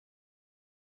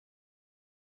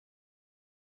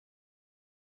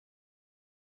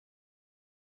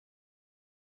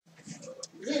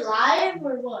Is it live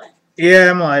or what?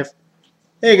 Yeah, I'm live.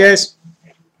 Hey guys,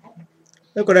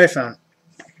 look what I found.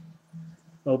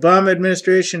 Obama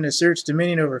administration asserts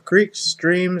dominion over creeks,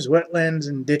 streams, wetlands,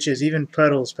 and ditches, even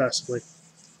puddles possibly.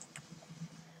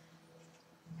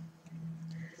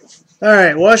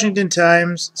 Alright, Washington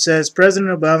Times says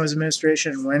President Obama's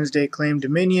administration on Wednesday claimed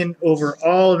dominion over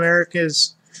all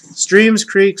America's streams,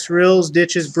 creeks, rills,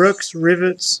 ditches, brooks,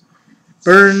 rivets,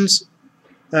 burns,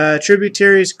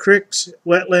 tributaries, creeks,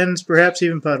 wetlands, perhaps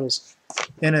even puddles,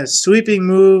 in a sweeping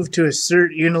move to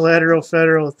assert unilateral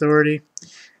federal authority.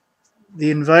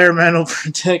 The Environmental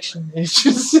Protection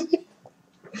Agency.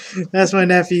 That's my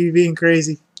nephew being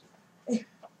crazy.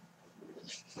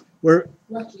 We're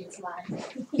Lucky it's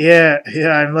live. yeah,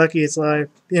 I'm lucky it's live.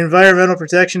 The Environmental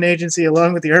Protection Agency,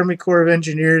 along with the Army Corps of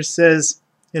Engineers, says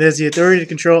it has the authority to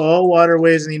control all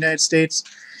waterways in the United States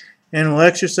and will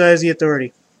exercise the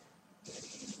authority.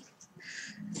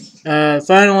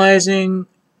 Finalizing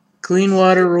clean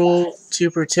water rule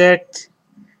to protect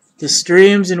the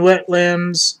streams and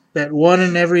wetlands that 1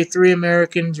 in every 3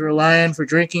 Americans rely on for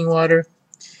drinking water.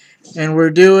 And we're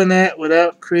doing that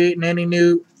without creating any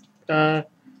new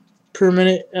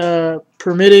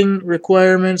permitting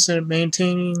requirements and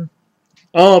maintaining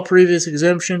all previous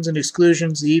exemptions and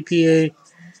exclusions, the EPA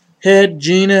head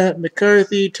Gina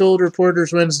McCarthy told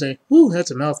reporters Wednesday. Whew,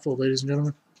 that's a mouthful, ladies and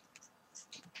gentlemen.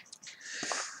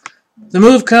 The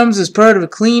move comes as part of a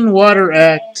Clean Water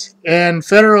Act, and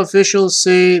federal officials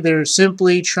say they're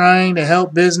simply trying to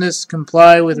help business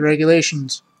comply with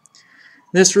regulations.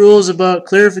 This rule is about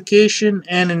clarification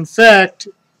and, in fact,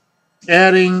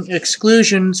 adding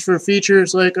exclusions for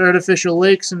features like artificial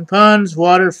lakes and ponds,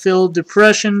 water-filled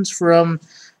depressions from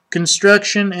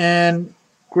construction, and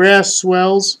grass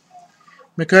swells.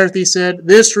 McCarthy said,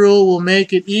 "This rule will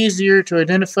make it easier to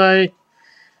identify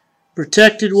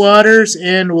protected waters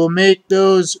and will make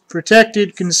those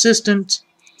protected consistent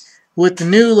with the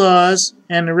new laws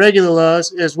and the regular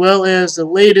laws, as well as the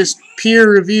latest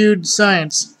peer-reviewed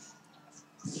science."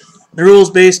 The rules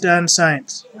based on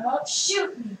science. Don't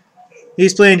shoot me.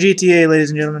 He's playing GTA, ladies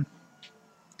and gentlemen.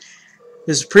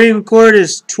 The Supreme Court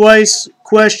has twice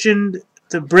questioned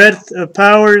the breadth of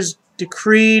powers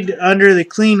decreed under the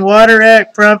Clean Water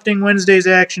Act, prompting Wednesday's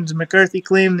actions. McCarthy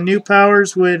claimed the new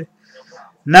powers would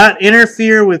not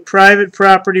interfere with private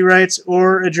property rights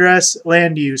or address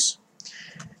land use.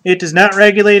 It does not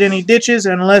regulate any ditches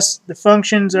unless the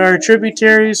functions are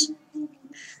tributaries.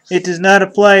 It does not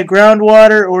apply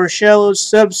groundwater or shallow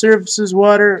subsurface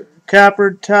water,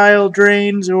 copper tile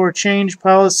drains, or change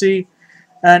policy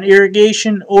on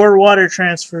irrigation or water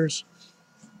transfers.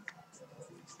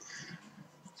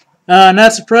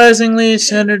 Not surprisingly,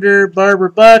 Senator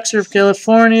Barbara Boxer of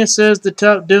California says the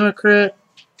top Democrat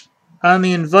on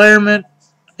the Environment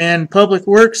and Public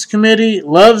Works Committee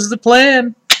loves the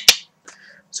plan.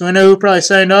 So I know who probably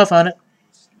signed off on it.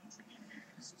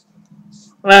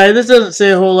 This doesn't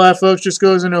say a whole lot, folks. Just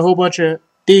goes into a whole bunch of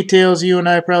details you and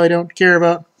I probably don't care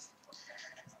about.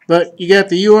 But you got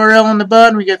the URL on the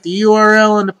bottom. We got the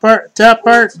URL on the top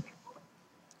part.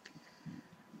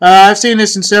 I've seen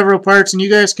this in several parts, and you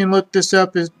guys can look this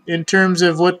up in terms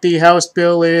of what the House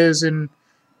bill is and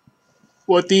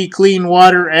what the Clean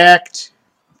Water Act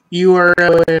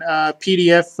URL and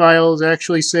PDF files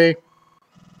actually say.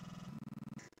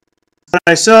 But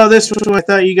I saw this one. I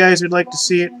thought you guys would like to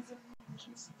see it.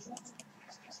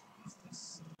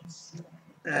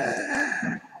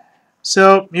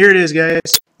 So here it is, guys.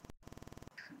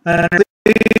 I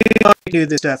do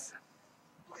this stuff.